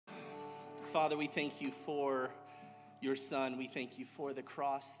Father, we thank you for your Son. We thank you for the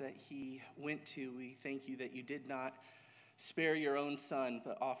cross that he went to. We thank you that you did not spare your own Son,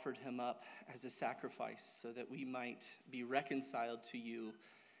 but offered him up as a sacrifice so that we might be reconciled to you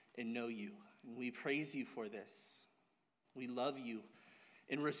and know you. And we praise you for this. We love you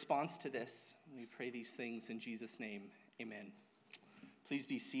in response to this. We pray these things in Jesus' name. Amen. Please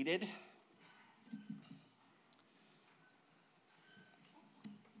be seated.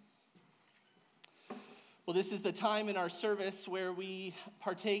 Well, this is the time in our service where we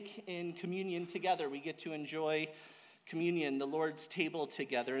partake in communion together. We get to enjoy communion, the Lord's table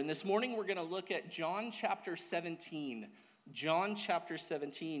together. And this morning we're going to look at John chapter 17. John chapter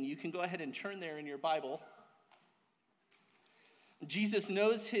 17. You can go ahead and turn there in your Bible. Jesus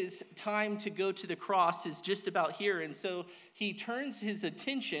knows his time to go to the cross is just about here, and so he turns his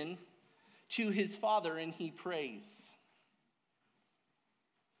attention to his Father and he prays.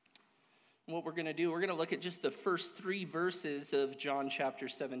 What we're going to do, we're going to look at just the first 3 verses of John chapter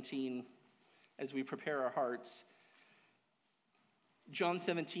 17 as we prepare our hearts. John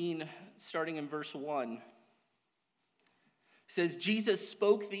 17, starting in verse 1, says, Jesus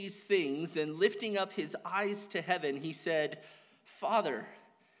spoke these things, and lifting up his eyes to heaven, he said, Father,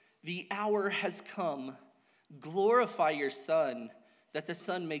 the hour has come. Glorify your Son, that the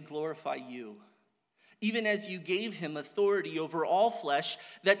Son may glorify you. Even as you gave him authority over all flesh,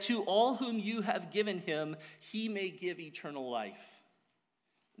 that to all whom you have given him, he may give eternal life.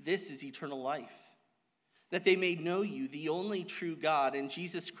 This is eternal life, that they may know you, the only true God, and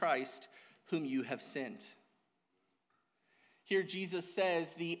Jesus Christ, whom you have sent. Here Jesus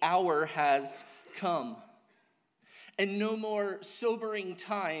says, the hour has come. And no more sobering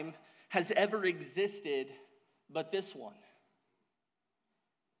time has ever existed but this one.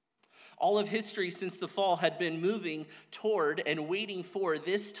 All of history since the fall had been moving toward and waiting for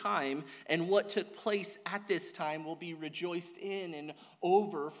this time, and what took place at this time will be rejoiced in and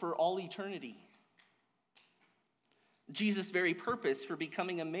over for all eternity. Jesus' very purpose for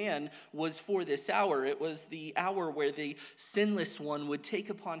becoming a man was for this hour. It was the hour where the sinless one would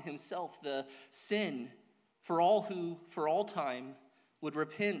take upon himself the sin for all who, for all time, would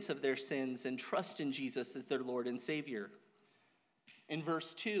repent of their sins and trust in Jesus as their Lord and Savior. In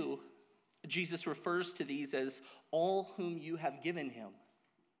verse 2, Jesus refers to these as all whom you have given him.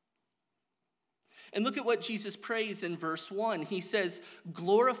 And look at what Jesus prays in verse 1. He says,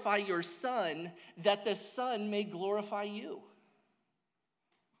 glorify your Son, that the Son may glorify you.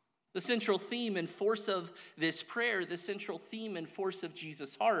 The central theme and force of this prayer, the central theme and force of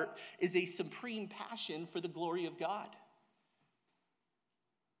Jesus' heart, is a supreme passion for the glory of God.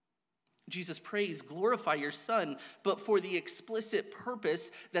 Jesus prays, glorify your Son, but for the explicit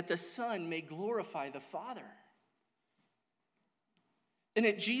purpose that the Son may glorify the Father. And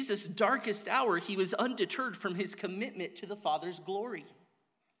at Jesus' darkest hour, he was undeterred from his commitment to the Father's glory.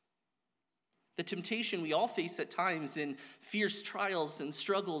 The temptation we all face at times in fierce trials and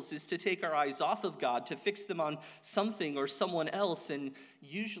struggles is to take our eyes off of God, to fix them on something or someone else, and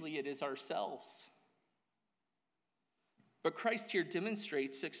usually it is ourselves. But Christ here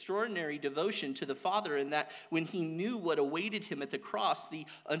demonstrates extraordinary devotion to the Father in that when he knew what awaited him at the cross, the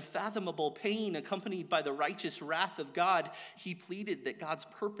unfathomable pain accompanied by the righteous wrath of God, he pleaded that God's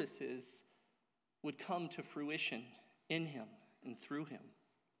purposes would come to fruition in him and through him.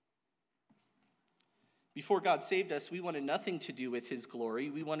 Before God saved us, we wanted nothing to do with his glory.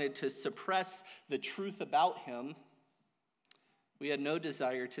 We wanted to suppress the truth about him. We had no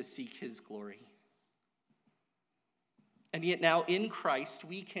desire to seek his glory. And yet now in Christ,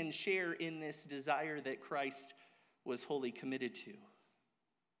 we can share in this desire that Christ was wholly committed to.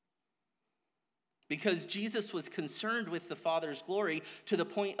 Because Jesus was concerned with the Father's glory to the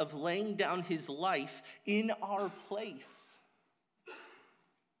point of laying down his life in our place,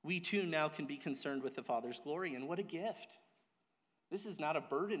 we too now can be concerned with the Father's glory. And what a gift. This is not a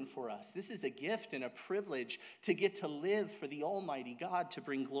burden for us. This is a gift and a privilege to get to live for the Almighty God, to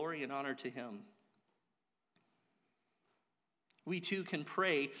bring glory and honor to him. We too can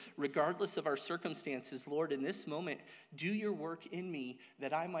pray, regardless of our circumstances, Lord, in this moment, do your work in me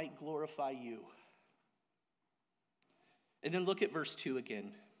that I might glorify you. And then look at verse 2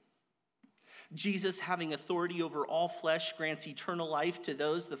 again. Jesus, having authority over all flesh, grants eternal life to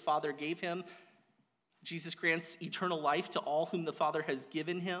those the Father gave him. Jesus grants eternal life to all whom the Father has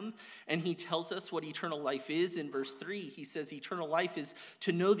given him. And he tells us what eternal life is in verse 3. He says eternal life is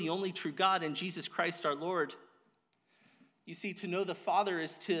to know the only true God and Jesus Christ our Lord. You see, to know the Father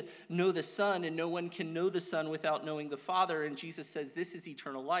is to know the Son, and no one can know the Son without knowing the Father. And Jesus says this is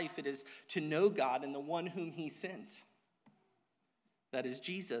eternal life. It is to know God and the one whom he sent. That is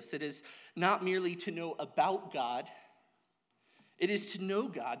Jesus. It is not merely to know about God. It is to know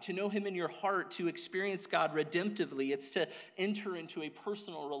God, to know him in your heart, to experience God redemptively. It's to enter into a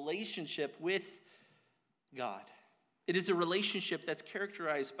personal relationship with God. It is a relationship that's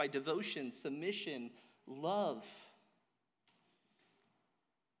characterized by devotion, submission, love.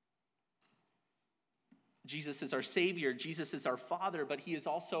 Jesus is our Savior, Jesus is our Father, but he is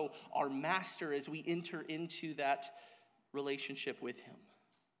also our Master as we enter into that relationship with him.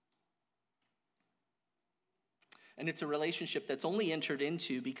 And it's a relationship that's only entered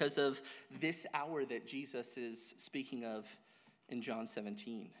into because of this hour that Jesus is speaking of in John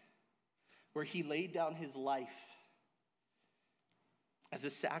 17, where he laid down his life as a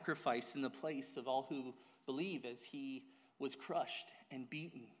sacrifice in the place of all who believe, as he was crushed and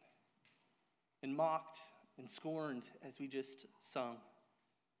beaten and mocked and scorned, as we just sung.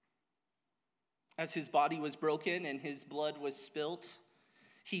 As his body was broken and his blood was spilt,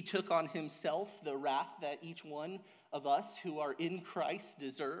 he took on himself the wrath that each one of us who are in Christ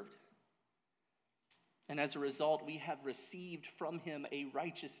deserved. And as a result, we have received from him a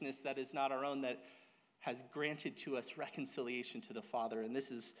righteousness that is not our own, that has granted to us reconciliation to the Father. And this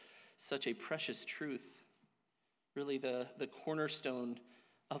is such a precious truth. Really, the cornerstone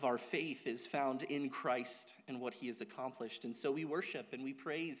of our faith is found in Christ and what he has accomplished. And so we worship and we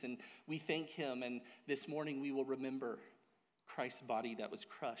praise and we thank him. And this morning we will remember Christ's body that was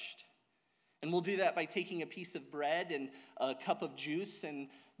crushed. And we'll do that by taking a piece of bread and a cup of juice. And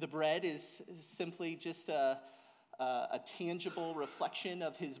the bread is simply just a tangible reflection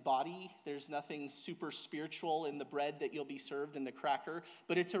of his body. There's nothing super spiritual in the bread that you'll be served in the cracker,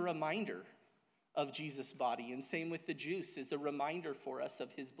 but it's a reminder of Jesus' body. And same with the juice, is a reminder for us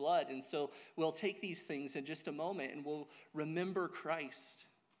of his blood. And so we'll take these things in just a moment and we'll remember Christ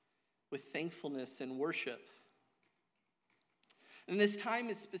with thankfulness and worship. And this time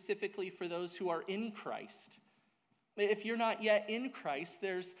is specifically for those who are in Christ. If you're not yet in Christ,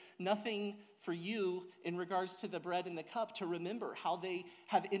 there's nothing for you in regards to the bread and the cup to remember how they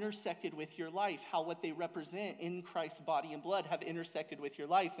have intersected with your life, how what they represent in Christ's body and blood have intersected with your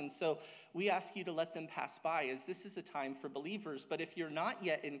life. And so we ask you to let them pass by, as this is a time for believers. But if you're not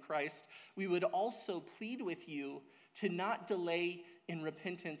yet in Christ, we would also plead with you to not delay in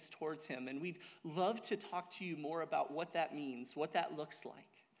repentance towards him. And we'd love to talk to you more about what that means, what that looks like.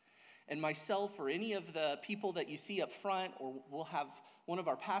 And myself or any of the people that you see up front, or we'll have one of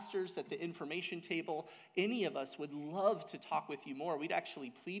our pastors at the information table, any of us would love to talk with you more. We'd actually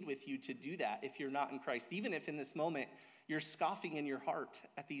plead with you to do that if you're not in Christ. Even if in this moment you're scoffing in your heart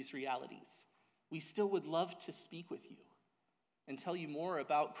at these realities, we still would love to speak with you and tell you more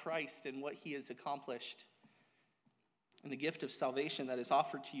about Christ and what he has accomplished and the gift of salvation that is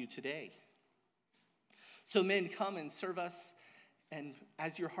offered to you today. So men, come and serve us. And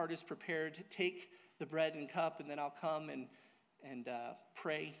as your heart is prepared, take the bread and cup, and then I'll come and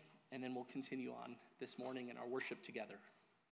pray, and then we'll continue on this morning in our worship together.